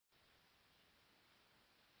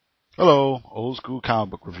Hello, old school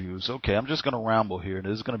comic book reviews. Okay, I'm just gonna ramble here.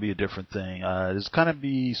 This is gonna be a different thing. This is gonna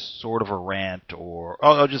be sort of a rant, or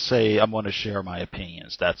I'll just say I'm gonna share my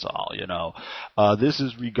opinions. That's all. This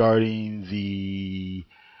is regarding the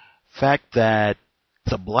fact that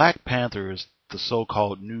the Black Panther is the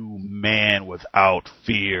so-called new man without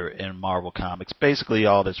fear in Marvel Comics. Basically,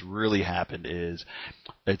 all that's really happened is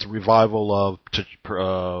it's a revival of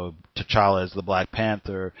T'Challa as the Black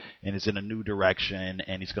Panther, and it's in a new direction,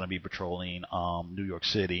 and he's going to be patrolling New York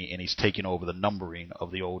City, and he's taking over the numbering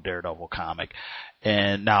of the old Daredevil comic.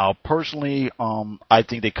 And now, personally, I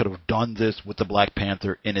think they could have done this with the Black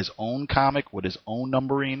Panther in his own comic with his own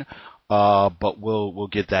numbering, but we'll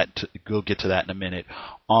get we'll get to that in a minute.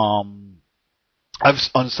 I've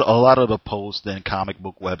on a lot of the posts and comic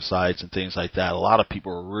book websites and things like that. A lot of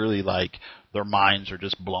people are really like their minds are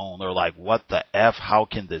just blown. They're like, "What the f? How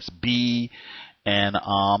can this be?" And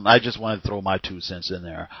I just want to throw my 2 cents in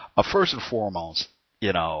there. First and foremost,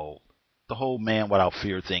 the whole man without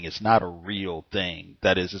fear thing is not a real thing.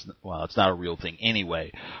 That is, well, it's not a real thing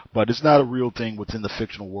anyway, but it's not a real thing within the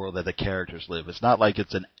fictional world that the characters live. It's not like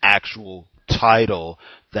it's an actual title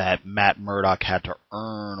that Matt Murdock had to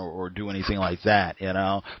earn or do anything like that.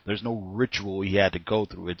 There's no ritual he had to go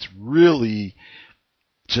through. It's really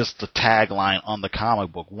just the tagline on the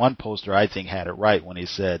comic book. One poster I think had it right when he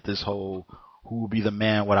said this whole "who will be the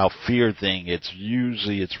man without fear" thing. It's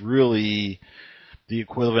really the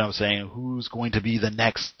equivalent of saying who's going to be the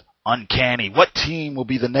next uncanny. What team will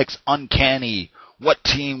be the next uncanny? What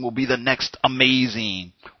team will be the next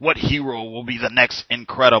amazing? What hero will be the next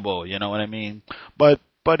incredible? You know what I mean? But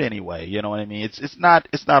anyway, you know what I mean? It's not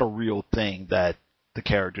a real thing that the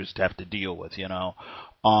characters have to deal with,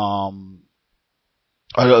 Um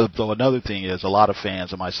Though another thing is, a lot of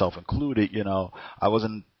fans, and myself included,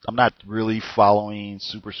 I'm not really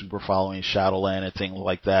super following Shadowland and things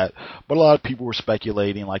like that. But a lot of people were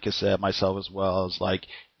speculating, like I said, myself as well, as like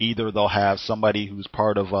either they'll have somebody who's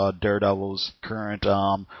part of Daredevil's current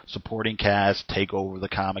supporting cast take over the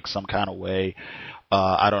comic some kind of way.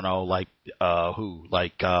 I don't know, like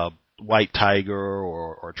White Tiger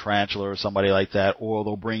or Tarantula or somebody like that, or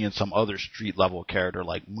they'll bring in some other street level character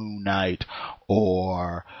like Moon Knight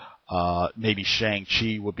or maybe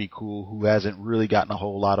Shang-Chi would be cool, who hasn't really gotten a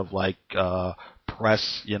whole lot of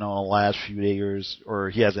press, in the last few years, or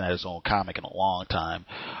he hasn't had his own comic in a long time.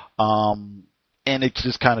 And it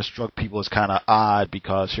just kind of struck people as kind of odd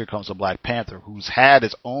because here comes a Black Panther who's had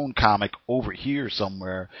his own comic over here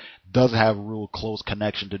somewhere, doesn't have a real close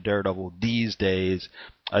connection to Daredevil these days.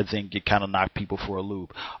 I think it kind of knocked people for a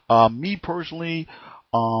loop. Me personally,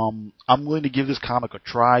 I'm willing to give this comic a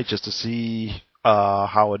try just to see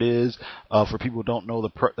how it is. For people who don't know,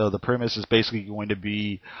 the premise is basically going to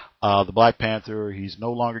be the Black Panther. He's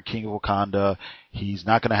no longer king of Wakanda. He's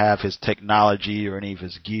not going to have his technology or any of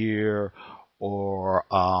his gear or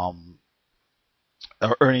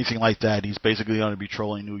anything like that. He's basically going to be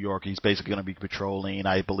patrolling New York. He's basically going to be patrolling,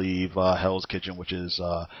 I believe, Hell's Kitchen, which is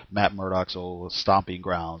Matt Murdock's old stomping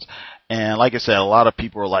grounds. And like I said, a lot of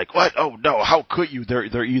people are like, "What? Oh no! How could you?"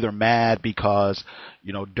 They're either mad because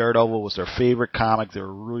Daredevil was their favorite comic, they're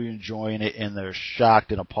really enjoying it, and they're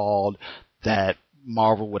shocked and appalled that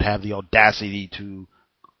Marvel would have the audacity to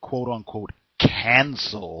quote unquote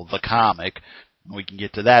cancel the comic. We can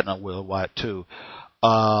get to that in a little while too.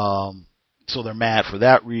 So they're mad for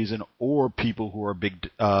that reason, or people who are big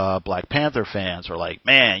Black Panther fans are like,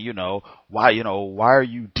 "Man, why are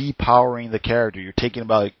you depowering the character? You're taking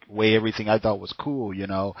away everything I thought was cool.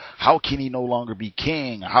 How can he no longer be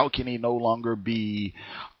king? How can he no longer be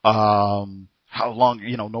no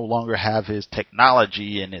longer have his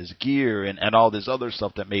technology and his gear and all this other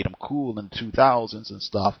stuff that made him cool in the 2000s and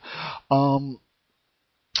stuff."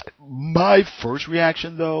 My first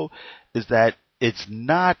reaction though is that it's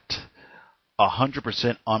not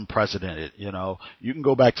 100% unprecedented. You can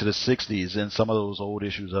go back to the 60s and some of those old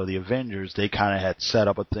issues of the Avengers, they kind of had set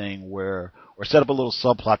up a thing or set up a little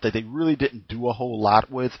subplot that they really didn't do a whole lot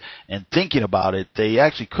with. And thinking about it, they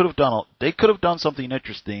actually could have done something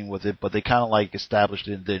interesting with it, but they kind of established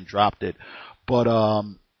it and then dropped it. But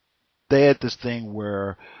they had this thing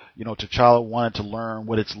where T'Challa wanted to learn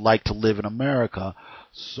what it's like to live in America,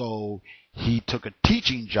 so he took a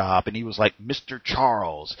teaching job, and he was like Mr.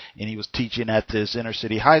 Charles, and he was teaching at this inner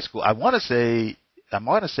city high school. I want to say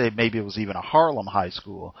maybe it was even a Harlem high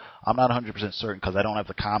school. I'm not 100% certain because I don't have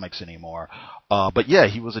the comics anymore. But yeah,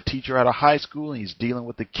 he was a teacher at a high school, and he's dealing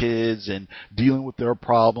with the kids and dealing with their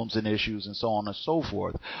problems and issues and so on and so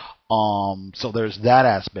forth. So there's that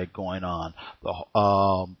aspect going on.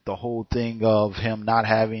 The whole thing of him not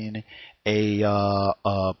having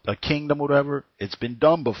a kingdom or whatever. It's been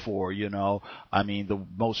done before, I mean,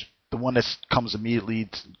 the one that comes immediately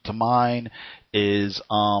to mind is,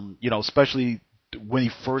 especially when he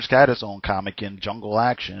first got his own comic in Jungle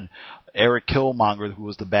Action. Eric Killmonger, who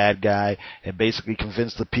was the bad guy, had basically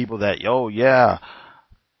convinced the people that, oh yeah,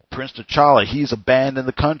 Prince T'Challa, he's abandoned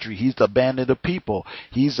the country. He's abandoned the people.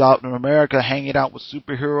 He's out in America hanging out with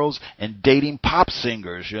superheroes and dating pop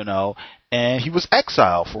singers, And he was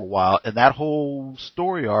exiled for a while. And that whole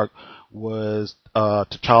story arc was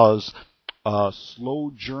T'Challa's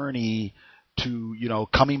slow journey to,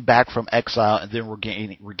 coming back from exile and then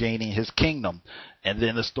regaining his kingdom. And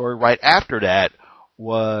then the story right after that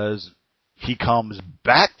was he comes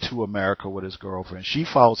back to America with his girlfriend. She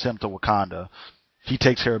follows him to Wakanda. He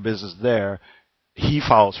takes care of business there. He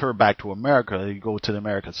follows her back to America. They go to the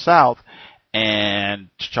American South, and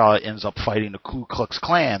T'Challa ends up fighting the Ku Klux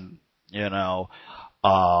Klan,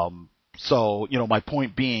 So, my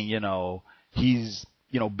point being, he's,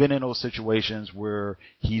 been in those situations where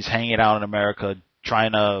he's hanging out in America,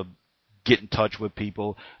 trying to get in touch with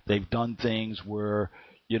people. They've done things where,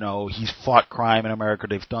 he's fought crime in America.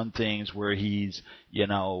 They've done things where he's,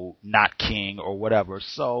 not king or whatever.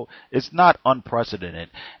 So it's not unprecedented.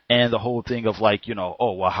 And the whole thing of like,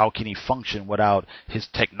 oh, well, how can he function without his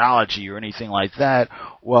technology or anything like that?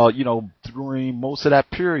 Well, during most of that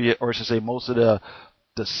period, or I should say most of the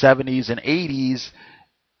 70s and 80s,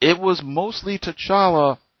 it was mostly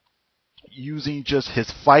T'Challa using just his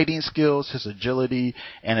fighting skills, his agility,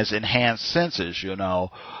 and his enhanced senses,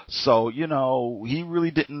 So, he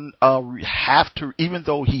really didn't have to, even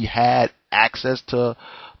though he had access to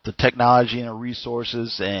the technology and the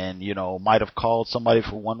resources and, might have called somebody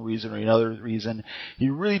for one reason or another reason, he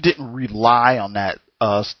really didn't rely on that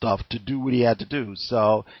stuff to do what he had to do.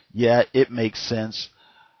 So, yeah, it makes sense,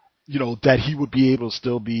 that he would be able to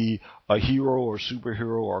still be a hero or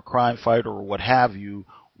superhero or a crime fighter or what have you,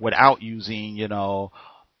 without using, all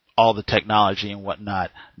the technology and whatnot.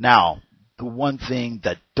 Now, the one thing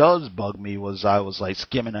that does bug me was I was like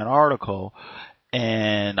skimming an article,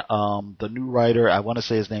 and the new writer, I want to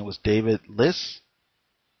say his name was David Liss.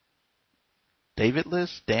 I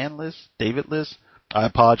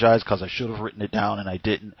apologize because I should have written it down and I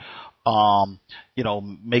didn't.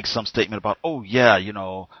 Make some statement about, oh yeah,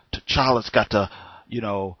 T'Challa's got to,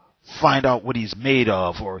 find out what he's made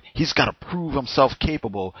of, or he's got to prove himself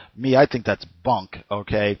capable. I think that's bunk,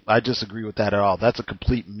 okay? I disagree with that at all. That's a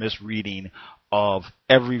complete misreading of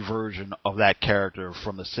every version of that character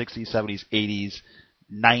from the 60s, 70s, 80s,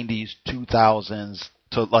 90s, 2000s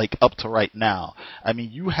to like up to right now. I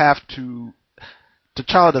mean, T'Challa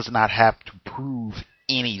does not have to prove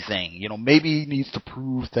anything. Maybe he needs to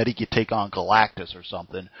prove that he could take on Galactus or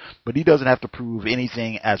something, but he doesn't have to prove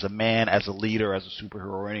anything as a man, as a leader, as a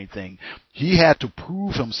superhero or anything. He had to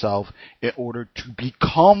prove himself in order to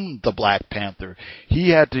become the Black Panther. He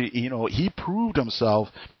had to, he proved himself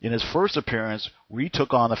in his first appearance where he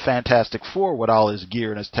took on the Fantastic Four with all his gear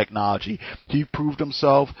and his technology. He proved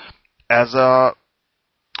himself as a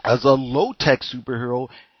low-tech superhero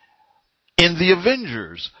in the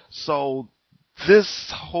Avengers. So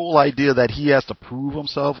this whole idea that he has to prove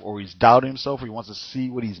himself or he's doubting himself or he wants to see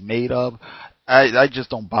what he's made of, I just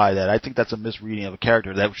don't buy that. I think that's a misreading of a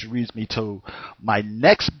character. That leads me to my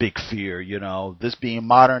next big fear, this being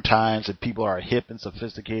modern times and people are hip and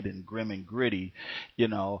sophisticated and grim and gritty,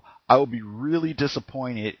 I would be really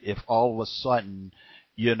disappointed if all of a sudden,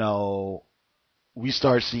 we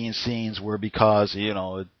start seeing scenes where because,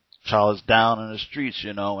 T'Challa's down in the streets,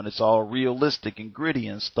 and it's all realistic and gritty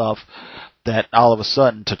and stuff, that all of a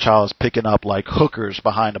sudden T'Challa's picking up like hookers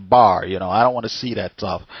behind a bar. I don't want to see that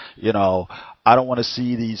stuff. I don't want to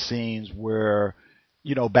see these scenes where,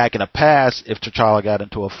 back in the past, if T'Challa got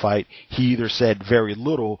into a fight, he either said very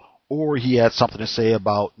little or he had something to say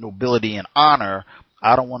about nobility and honor.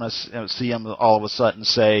 I don't want to see him all of a sudden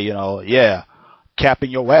say, yeah,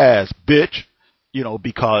 capping your ass, bitch.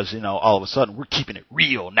 Because, all of a sudden we're keeping it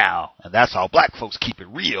real now. And that's how black folks keep it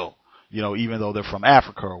real, even though they're from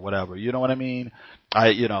Africa or whatever. You know what I mean?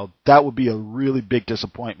 That would be a really big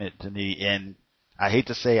disappointment to me. And I hate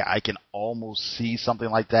to say I can almost see something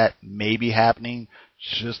like that maybe happening,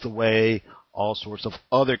 just the way all sorts of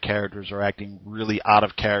other characters are acting really out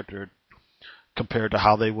of character compared to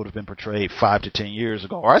how they would have been portrayed 5 to 10 years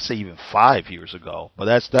ago, or I say even 5 years ago. But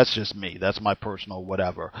that's just me. That's my personal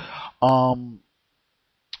whatever.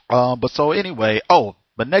 But so anyway,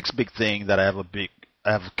 the next big thing that I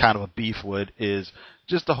have kind of a beef with is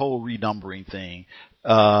just the whole renumbering thing.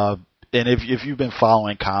 And if you've been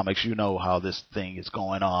following comics, you know how this thing is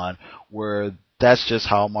going on, where that's just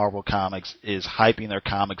how Marvel Comics is hyping their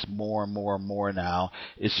comics more and more and more now.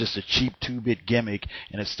 It's just a cheap 2-bit gimmick,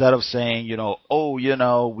 and instead of saying, oh, we,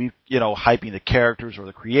 hyping the characters or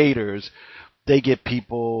the creators, they get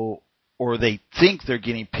people, or they think they're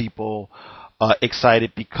getting people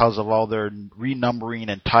excited because of all their renumbering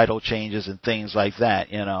and title changes and things like that.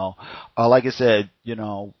 Like I said,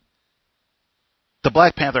 the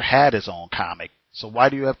Black Panther had his own comic. So why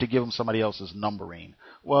do you have to give him somebody else's numbering?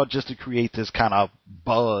 Well, just to create this kind of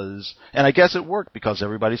buzz. And I guess it worked because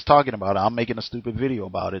everybody's talking about it. I'm making a stupid video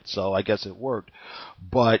about it, so I guess it worked.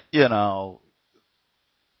 But,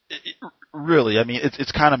 really, I mean,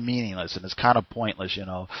 it's kind of meaningless and it's kind of pointless,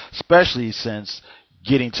 especially since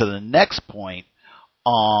getting to the next point,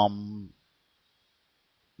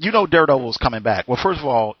 Daredevil's coming back. Well, first of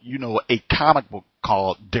all, a comic book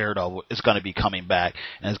called Daredevil is going to be coming back,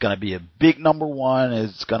 and it's going to be a big #1.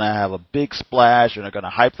 It's going to have a big splash, and they're going to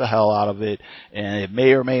hype the hell out of it, and it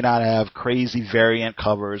may or may not have crazy variant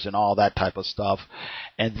covers and all that type of stuff.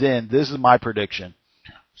 And then, this is my prediction.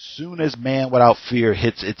 Soon as Man Without Fear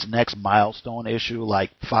hits its next milestone issue,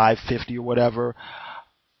 like 550 or whatever,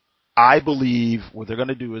 I believe what they're going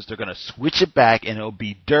to do is they're going to switch it back, and it'll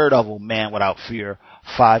be Daredevil Man Without Fear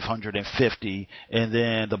 550, and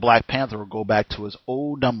then the Black Panther will go back to his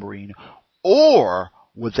old numbering. Or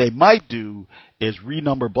what they might do is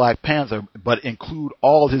renumber Black Panther, but include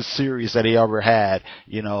all his series that he ever had.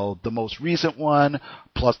 The most recent one,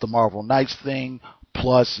 plus the Marvel Knights thing,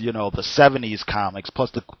 plus, the 70s comics, plus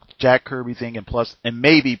the Jack Kirby thing, and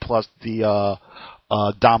maybe plus the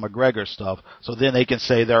Don McGregor stuff. So then they can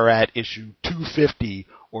say they're at issue 250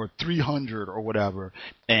 or 300 or whatever,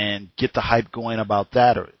 and get the hype going about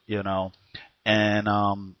that,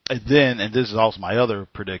 and this is also my other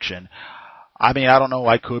prediction. I mean, I don't know,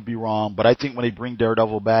 I could be wrong, but I think when they bring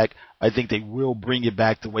Daredevil back, I think they will bring it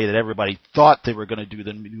back the way that everybody thought they were going to do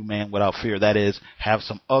the new Man Without Fear. That is, have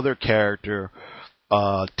some other character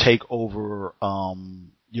take over,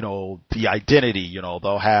 the identity.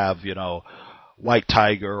 They'll have, White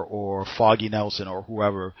Tiger or Foggy Nelson or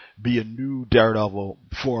whoever be a new Daredevil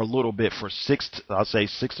for a little bit, for 6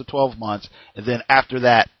 to 12 months, and then after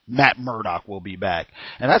that, Matt Murdock will be back.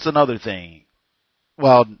 And that's another thing.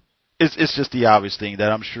 Well, it's just the obvious thing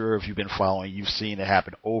that I'm sure if you've been following, you've seen it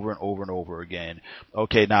happen over and over and over again.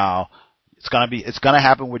 Okay, now it's gonna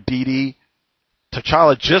happen with DD.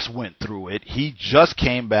 T'Challa just went through it. He just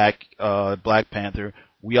came back, Black Panther.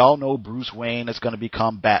 We all know Bruce Wayne is going to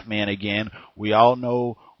become Batman again. We all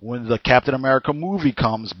know when the Captain America movie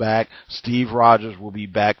comes back, Steve Rogers will be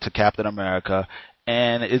back to Captain America.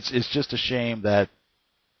 And it's just a shame that,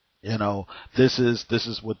 this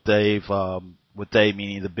is what they,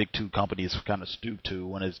 meaning the big two companies, kind of stoop to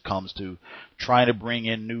when it comes to trying to bring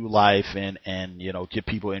in new life and get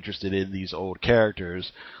people interested in these old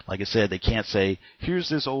characters. Like I said, they can't say, here's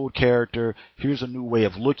this old character, here's a new way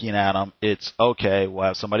of looking at him. It's, okay, we'll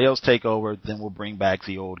have somebody else take over, then we'll bring back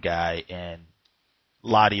the old guy and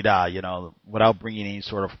la-di-da, without bringing any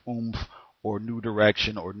sort of oomph or new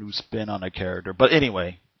direction or new spin on a character. But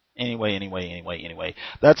anyway,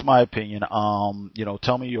 that's my opinion.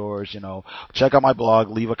 Tell me yours. Check out my blog,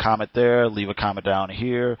 leave a comment there, leave a comment down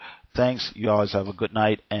here. Thanks. You always have a good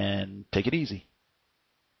night, and take it easy.